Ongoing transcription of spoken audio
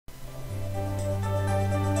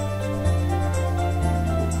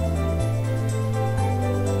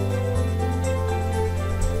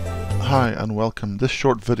Hi and welcome. This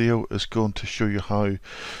short video is going to show you how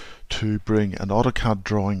to bring an AutoCAD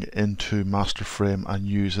drawing into MasterFrame and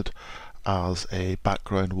use it as a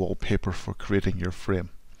background wallpaper for creating your frame.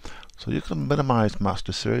 So you can minimize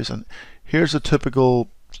MasterSeries, and here's a typical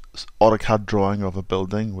AutoCAD drawing of a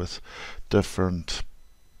building with different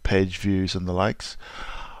page views and the likes.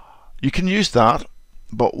 You can use that,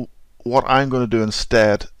 but what I'm going to do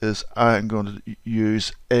instead is I'm going to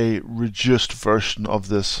use a reduced version of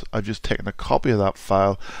this. I've just taken a copy of that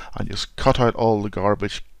file and just cut out all the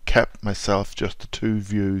garbage, kept myself just the two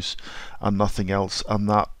views and nothing else, and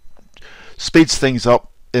that speeds things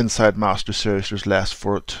up inside MasterSeries. There's less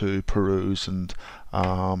for it to peruse and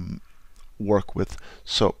work with.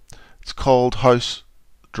 So it's called House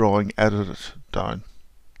Drawing Edited Down.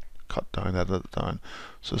 Cut down, edit down.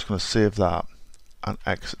 So it's going to save that and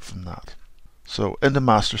exit from that. So into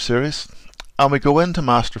MasterSeries, and we go into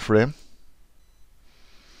MasterFrame.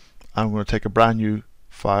 I'm going to take a brand new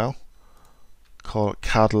file, call it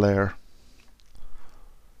CAD Layer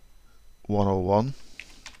 101,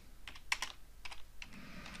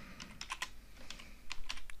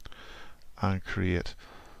 and create.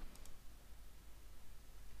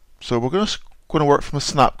 So we're going to work from a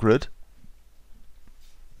snap grid.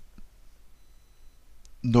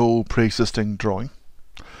 No pre-existing drawing,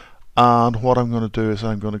 and what I'm going to do is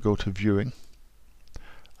I'm going to go to viewing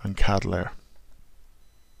and CAD layer,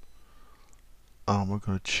 and we're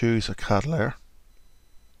going to choose a CAD layer,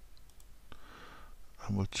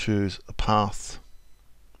 and we'll choose a path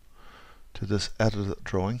to this edited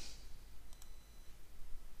drawing,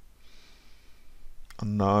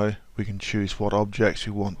 and now we can choose what objects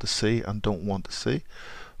we want to see and don't want to see.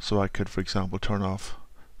 So I could, for example, turn off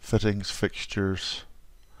fittings, fixtures,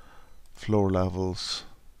 floor levels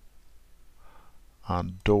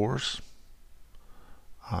and doors,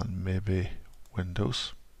 and maybe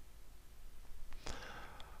windows,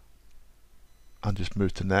 and just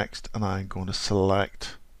move to next, and I'm going to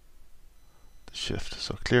select the shift.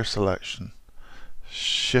 So clear selection,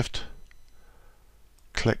 shift,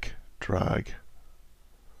 click, drag,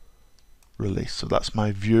 release. So that's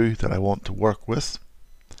my view that I want to work with.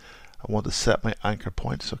 I want to set my anchor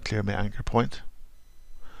point, so clear my anchor point,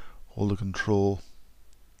 hold the control,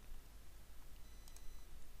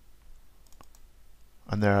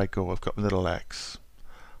 and there I go. I've got my little X,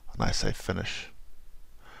 and I say finish,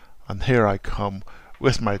 and here I come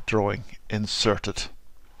with my drawing inserted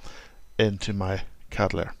into my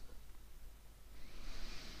CAD layer.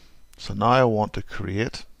 So now I want to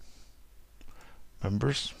create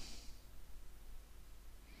members,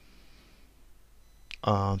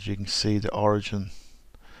 and you can see the origin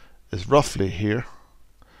is roughly here.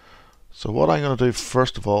 So what I'm going to do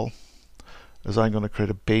first of all is I'm going to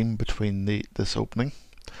create a beam between this opening.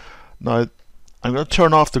 Now I'm going to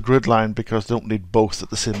turn off the grid line because I don't need both at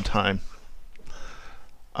the same time,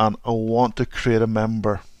 and I want to create a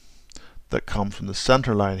member that comes from the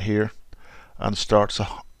center line here and starts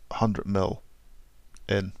 100 mil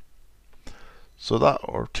in. So that,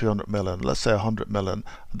 or 200 mil in, let's say 100 mil in.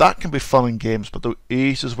 That can be fun in games, but the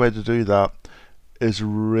easiest way to do that is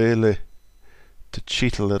really to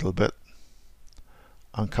cheat a little bit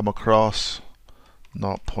and come across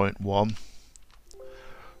 0.1,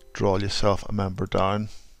 draw yourself a member down,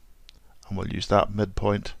 and we'll use that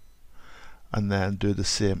midpoint, and then do the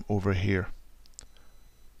same over here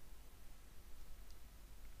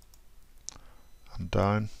and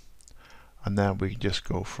down, and then we can just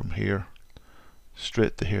go from here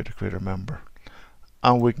straight to here to create a member,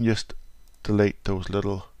 and we can just delete those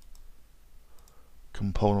little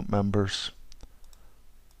component members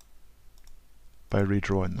by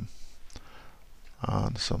redrawing them.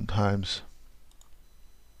 And sometimes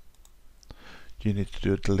you need to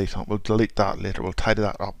do a delete on. We'll delete that later, we'll tidy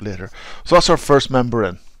that up later. So that's our first member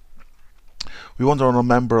in. We want to run a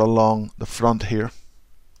member along the front here,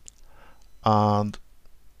 and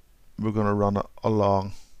we're going to run it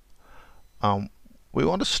along. We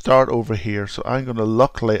want to start over here, so I'm going to,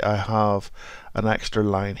 luckily I have an extra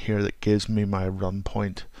line here that gives me my run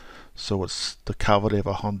point. So it's the cavity of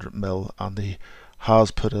 100 mil, and he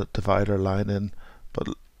has put a divider line in, but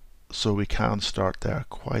so we can start there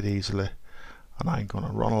quite easily. And I'm going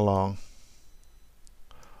to run along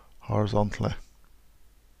horizontally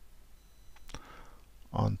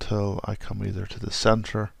until I come either to the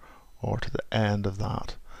center or to the end of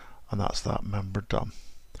that, and that's that member done.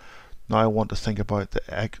 Now I want to think about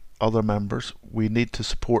the other members. We need to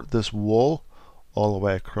support this wall all the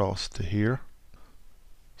way across to here.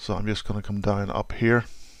 So I'm just going to come down up here,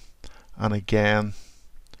 and again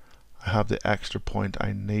I have the extra point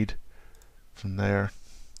I need from there,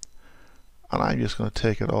 and I'm just going to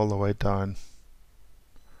take it all the way down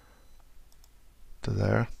to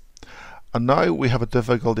there. And now we have a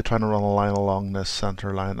difficulty trying to run a line along this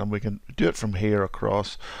center line, and we can do it from here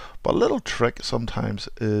across. But a little trick sometimes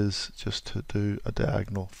is just to do a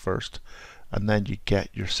diagonal first, and then you get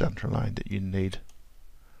your center line that you need.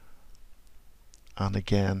 And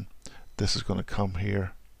again, this is going to come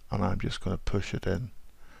here, and I'm just going to push it in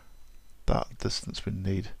that distance we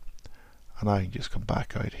need. And I can just come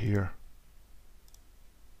back out here,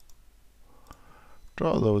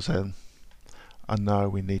 draw those in, and now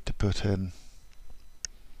we need to put in,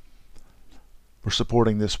 we're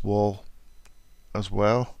supporting this wall as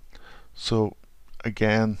well. So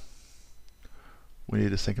again, we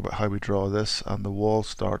need to think about how we draw this, and the wall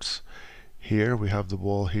starts here. We have the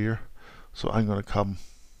wall here. So I'm going to come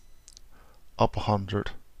up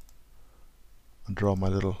 100 and draw my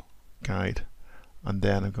little guide, and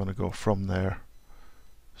then I'm going to go from there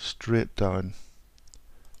straight down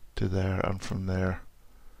to there, and from there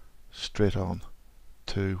straight on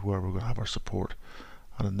to where we're going to have our support.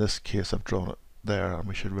 And in this case I've drawn it there, and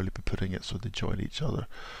we should really be putting it so they join each other.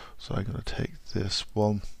 So I'm going to take this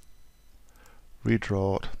one,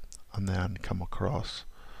 redraw it, and then come across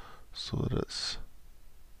so that it's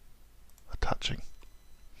attaching.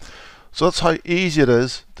 So that's how easy it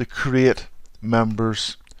is to create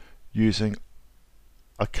members using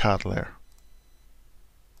a CAD layer,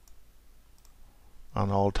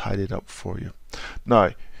 and all tidied up for you.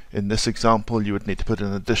 Now in this example you would need to put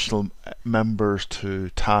in additional members to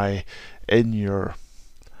tie in your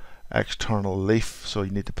external leaf, so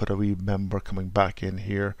you need to put a wee member coming back in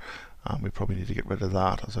here, and we probably need to get rid of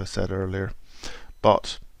that, as I said earlier.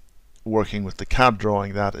 But working with the CAD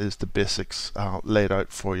drawing, that is the basics laid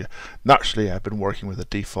out for you. Naturally I've been working with a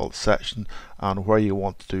default section, and where you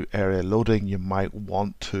want to do area loading, you might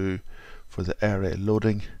want to, for the area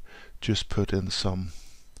loading, just put in some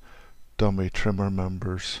dummy trimmer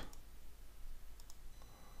members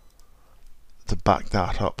to back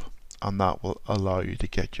that up, and that will allow you to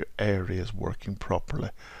get your areas working properly.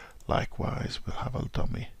 Likewise, we'll have a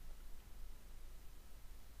dummy.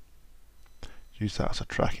 Use that as a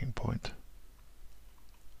tracking point.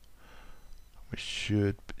 We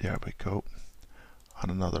should, there we go, and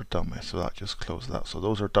another dummy, so that just closes that. So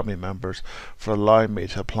those are dummy members for allowing me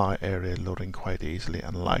to apply area loading quite easily,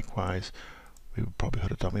 and likewise we would probably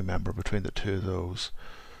put a dummy member between the two of those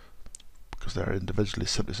because they're individually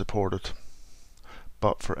simply supported,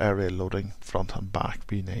 but for area loading front and back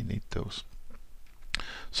we may need those.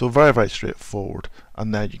 So very straightforward,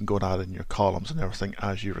 and then you can go and add in your columns and everything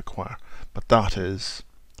as you require. But that is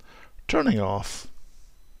turning off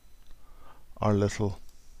our little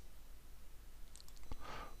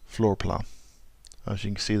floor plan. As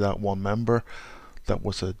you can see, that one member that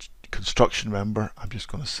was a construction member, I'm just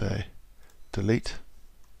going to say delete,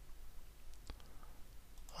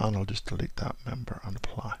 and I'll just delete that member and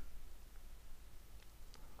apply,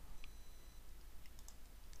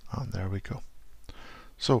 and there we go.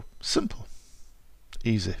 So simple,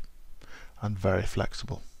 easy, and very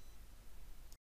flexible.